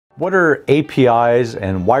What are APIs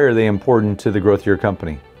and why are they important to the growth of your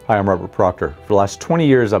company? Hi, I'm Robert Proctor. For the last 20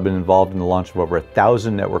 years, I've been involved in the launch of over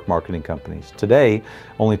 1,000 network marketing companies. Today,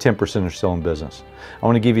 only 10% are still in business. I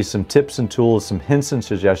want to give you some tips and tools, some hints and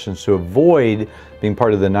suggestions to avoid being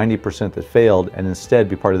part of the 90% that failed and instead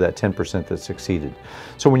be part of that 10% that succeeded.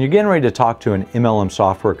 So when you're getting ready to talk to an MLM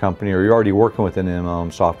software company or you're already working with an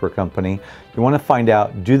MLM software company, you want to find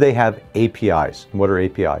out, do they have APIs? What are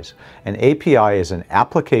APIs? An API is an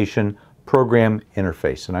application program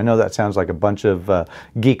interface. And I know that sounds like a bunch of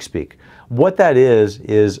geek speak. What that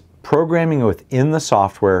is programming within the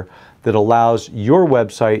software that allows your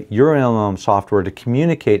website, your MLM software to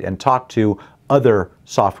communicate and talk to other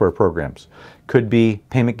software programs. Could be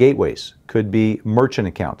payment gateways, could be merchant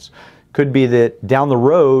accounts, could be that down the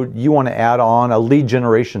road you want to add on a lead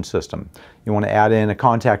generation system. You want to add in a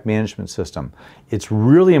contact management system. It's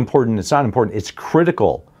really important, it's not important, it's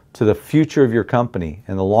critical to the future of your company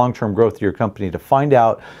and the long-term growth of your company to find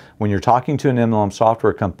out when you're talking to an MLM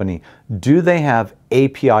software company, do they have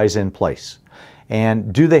APIs in place?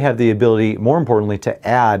 And do they have the ability, more importantly, to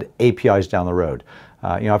add APIs down the road?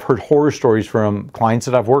 I've heard horror stories from clients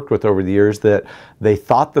that I've worked with over the years that they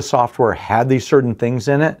thought the software had these certain things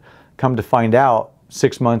in it, come to find out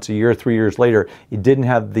 6 months, a year, 3 years later, it didn't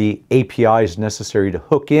have the APIs necessary to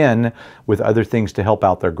hook in with other things to help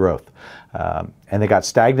out their growth. And they got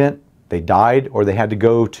stagnant, they died, or they had to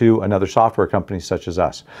go to another software company such as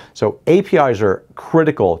us. So APIs are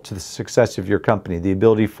critical to the success of your company, the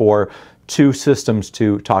ability for two systems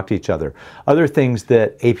to talk to each other. Other things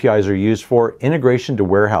that APIs are used for, integration to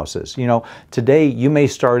warehouses. Today you may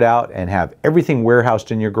start out and have everything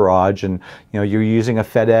warehoused in your garage and you're using a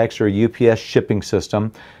FedEx or a UPS shipping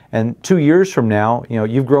system. And 2 years from now,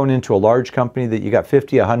 you've grown into a large company that you got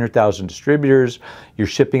 50, 100,000 distributors, you're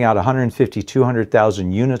shipping out 150,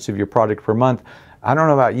 200,000 units of your product per month. I don't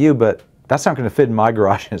know about you, but that's not going to fit in my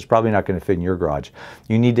garage, and it's probably not going to fit in your garage.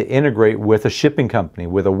 You need to integrate with a shipping company,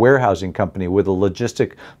 with a warehousing company, with a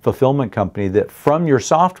logistic fulfillment company that from your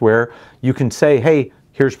software, you can say, hey,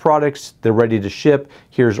 here's products, they're ready to ship,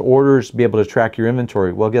 here's orders, be able to track your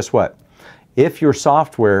inventory. Well, guess what? If your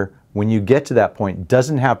software, when you get to that point,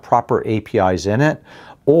 doesn't have proper APIs in it,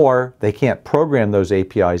 or they can't program those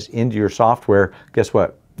APIs into your software, guess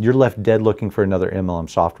what? You're left dead looking for another MLM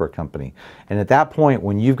software company. And at that point,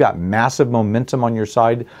 when you've got massive momentum on your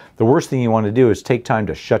side, the worst thing you want to do is take time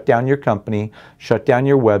to shut down your company, shut down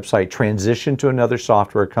your website, transition to another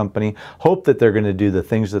software company, hope that they're going to do the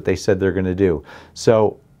things that they said they're going to do.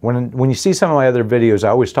 So when you see some of my other videos, I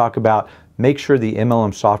always talk about make sure the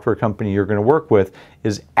MLM software company you're going to work with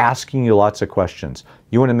is asking you lots of questions.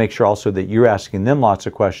 You want to make sure also that you're asking them lots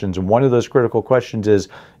of questions. And one of those critical questions is,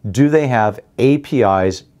 do they have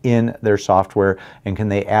APIs in their software and can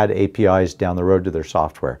they add APIs down the road to their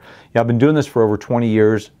software? I've been doing this for over 20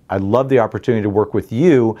 years. I'd love the opportunity to work with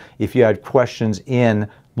you if you had questions in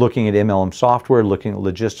looking at MLM software, looking at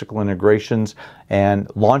logistical integrations, and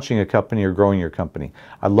launching a company or growing your company.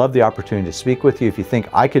 I'd love the opportunity to speak with you. If you think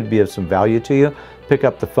I could be of some value to you, pick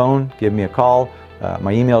up the phone, give me a call.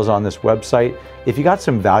 My email is on this website. If you got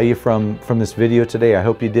some value from this video today, I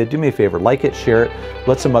hope you did. Do me a favor, like it, share it,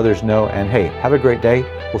 let some others know, and hey, have a great day.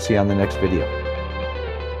 We'll see you on the next video.